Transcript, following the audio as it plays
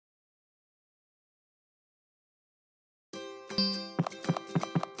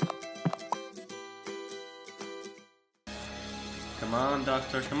Come on,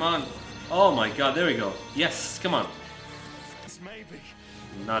 doctor, come on. Oh my god, there we go. Yes, come on. Maybe.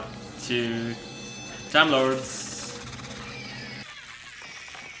 Not too... Time Lords.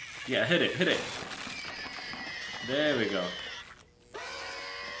 Yeah, hit it, hit it. There we go.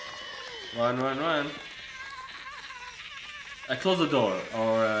 Run, run, run. Close the door,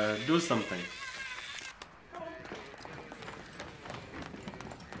 or do something.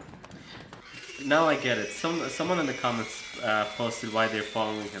 Now I get it. Someone in the comments posted why they're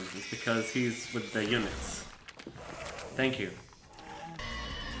following him. It's because he's with the units. Thank you.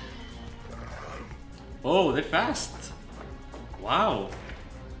 Oh, they're fast. Wow.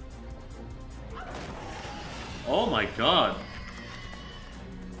 Oh my god.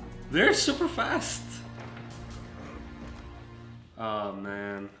 They're super fast. Oh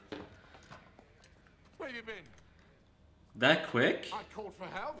man. Where you been? That quick? I called for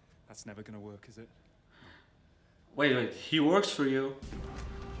help. That's never gonna work, is it? Wait, he works for you.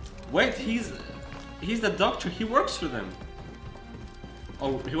 Wait, he's the doctor. He works for them.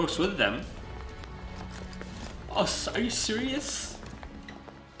 Oh, he works with them. Oh, are you serious?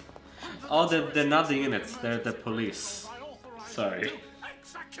 Oh, they're not the units. They're the police. Sorry.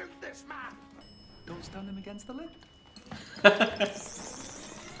 Execute this man. Don't stand him against the lid.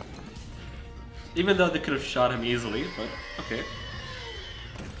 Even though they could have shot him easily, but okay.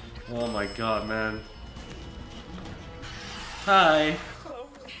 Oh my god, man. Hi.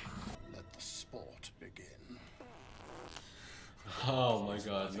 Let the sport begin. Oh my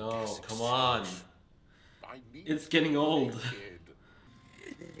god, no, come on. It's getting old.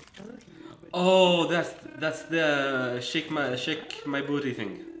 Oh, that's the shake my booty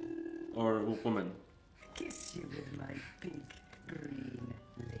thing. Or woman. Kiss you with my big green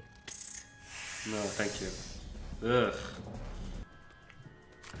lips. No, thank you. Ugh.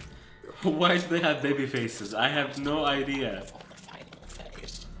 Why do they have baby faces? I have no idea.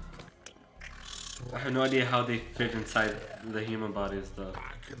 I have no idea how they fit inside the human bodies, though.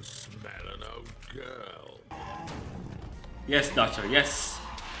 I can smell an old girl. Yes, doctor, yes!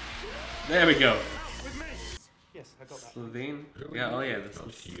 There we go! Yes, I got that. Slovene? Yeah, oh yeah,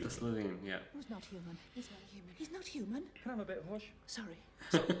 the Slovene, yeah. Who's not human? He's not human. He's not human. Can I have a bit of hush? Sorry.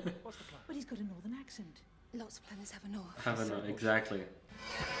 What's the plan? But he's got a northern accent. Lots of planets have a north. Have a no, exactly.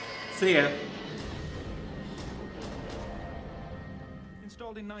 See ya!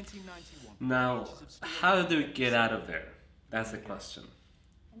 Installed in 1991. Now, how do we get out of there? That's the question.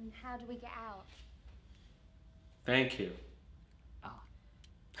 And how do we get out? Thank you.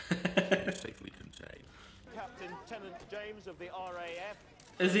 Safely contained. Captain Tenant James of the RAF.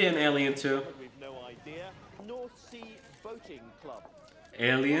 Is he an alien too? We've no idea. North Sea Boating Club.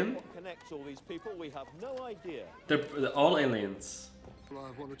 Alien? What connects all these people? We have no idea. They're all aliens. Well, I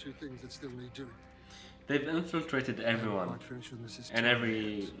have one or two things that still need doing. They've infiltrated everyone. Quite finished when this is And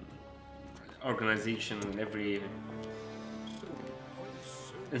every organization and every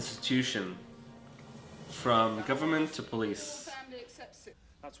institution. From government to police.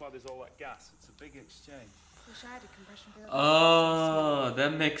 That's why there's all that gas. It's a big exchange. Wish I had a compression bill. Oh,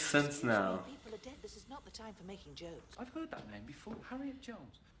 that makes sense now. People are dead. This is not the time for making jokes. I've heard that name before. Harriet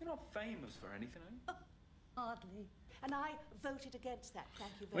Jones. You're not famous for anything, are you? Hardly. And I voted against that.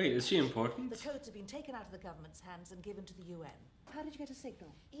 Thank you very Wait, much. is she important? The codes have been taken out of the government's hands and given to the UN. How did you get a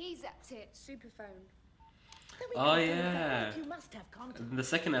signal? He zapped it. Superphone. Then we Oh, can phone yeah. back. You must have contact. In the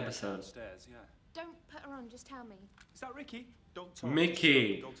second episode. Downstairs, yeah. Don't put her on. Just tell me. Is that Ricky? Don't talk.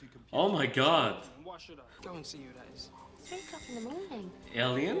 Mickey! Go to computer. Oh my god! Why should I? Go and see who that is. 3 o'clock in the morning.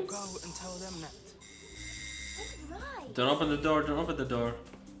 Aliens? Go and tell them that. Oh, right. Don't open the door, don't open the door.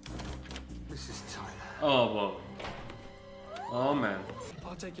 Mrs. Tyler. Oh, whoa. Oh man.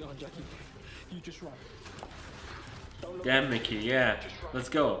 I'll take it on, Jackie. You just run. Yeah, Mickey, yeah. Let's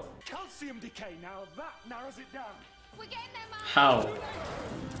go. Calcium decay. Now that narrows it down. We're getting there, Mum. How?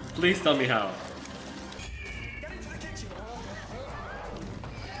 Please tell me how. Get into the kitchen.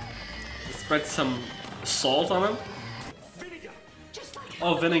 Spread some salt on him? Vinegar. Just like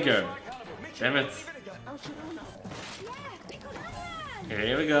Oh, vinegar. Damn it. how should I know? Yeah, pickled onion.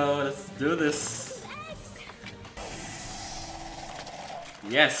 Here we go, let's do this.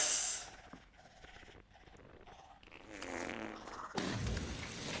 Yes.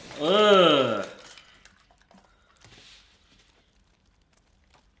 Ugh.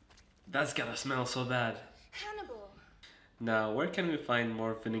 That's gotta smell so bad. Hannibal. Now, where can we find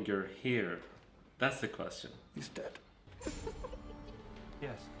more vinegar here? That's the question. He's dead.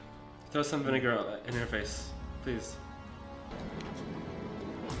 Yes. Throw some vinegar in her face, please.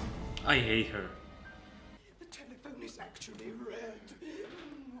 I hate her. The telephone is actually red.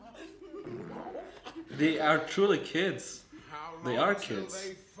 They are truly kids. How They are kids.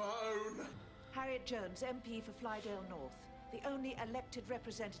 Harriet Jones, MP for Flydale North. The only elected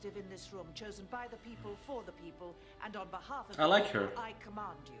representative in this room, chosen by the people, for the people, and on behalf of I like her. I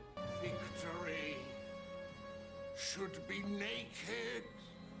command you. Victory should be naked.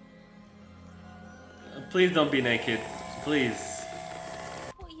 Please don't be naked. Please.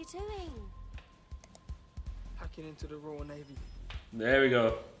 What are you doing? Hacking into the Royal Navy. There we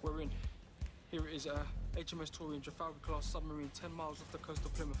go. We're in. Here it is, HMS Torium, Trafalgar class submarine, 10 miles off the coast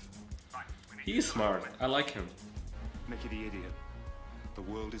of Plymouth. He's smart. I like him. Mickey the idiot. The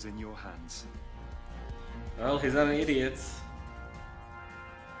world is in your hands. Well, he's not an idiot.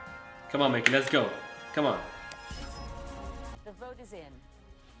 Come on, Mickey, let's go. Come on. The vote is in.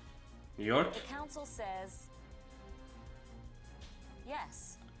 New York? The council says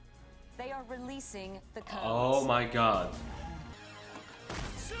yes. They are releasing the codes. Oh my god.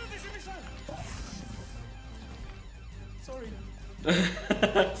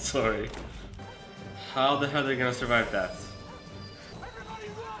 Sorry. Sorry. How the hell are they gonna survive that?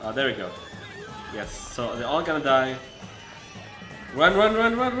 Oh, there we go. Yes, so they're all gonna die. Run, run,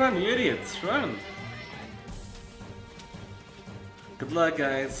 run, run, run, you idiots, run! Good luck,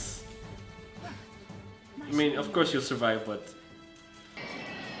 guys. I mean, of course you'll survive, but...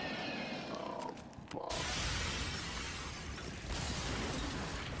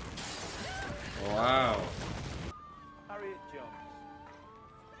 Wow. Harriet Jones,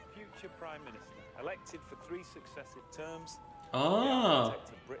 future Prime Minister, elected for 3 successive terms. The Ah, architect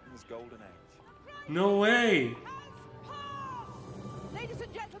of Britain's golden age. no way! Ladies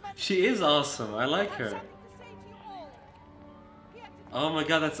and gentlemen, She is awesome, I like her. something to say to you all. Oh my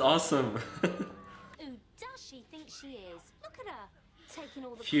god, that's awesome. Who does she think she is? Look at her, taking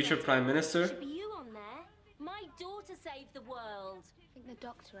all the Future credit. Prime Minister? Should be you on there. My daughter saved the world. I think the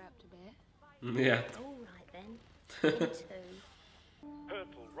doctor helped a bit. Yeah. All right then. Me too.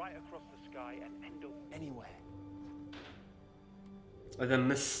 Purple right across the sky and end up anywhere. I then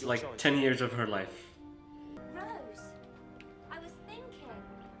miss like 10 years of her life. Rose, I was thinking.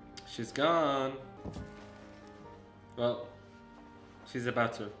 She's gone. Well, she's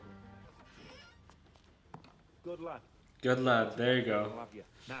about to. Good lad. Good lad, there you go. I'll have you.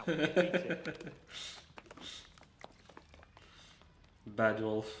 Now, eat it. Bad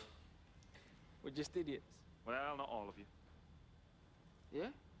wolf. We're just idiots. Well, not all of you. Yeah?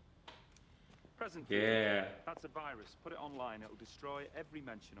 Present. Yeah. That's a virus. Put it online. It'll destroy every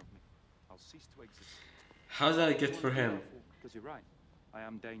mention of me. I'll cease to exist. How's that a gift for him? Because you're right. I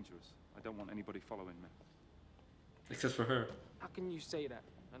am dangerous. I don't want anybody following me. Except for her. How can you say that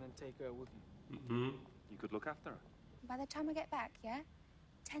and then take her with you? Hmm. You could look after her. By the time I get back, yeah?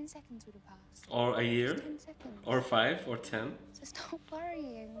 10 seconds would have passed. Or a year. Just 10 seconds. Or 5 or 10. So stop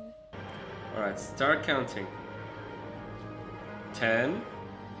worrying. Alright, start counting. 10,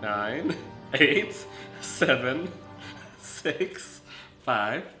 9, 8, 7, 6,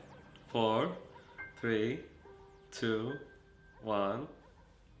 5, 4, 3, 2, 1.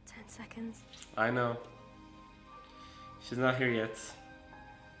 10 seconds. I know. She's not here yet.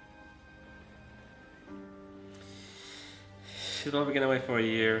 She's probably gonna wait for a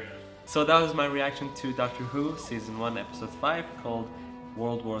year. So that was my reaction to Doctor Who Season 1 Episode 5 called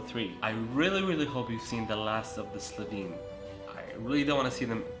World War III. I really hope you've seen the last of the Slovene. I really don't want to see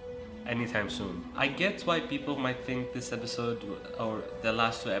them anytime soon. I get why people might think this episode or the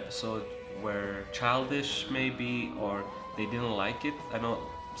last 2 episodes were childish maybe, or they didn't like it. I know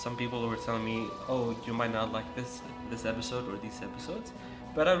some people were telling me, oh, you might not like this episode or these episodes,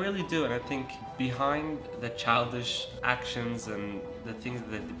 but I really do. And I think behind the childish actions and the things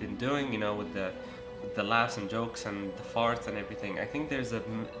that they've been doing, you know, with the laughs and jokes and the farts and everything, I think there's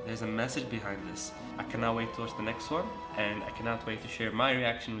a message behind this. I cannot wait to watch the next one, and I cannot wait to share my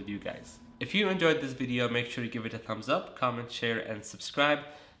reaction with you guys. If you enjoyed this video, make sure you give it a thumbs up, comment, share and subscribe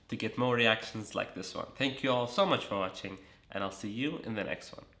to get more reactions like this one. Thank you all so much for watching, and I'll see you in the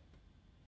next one.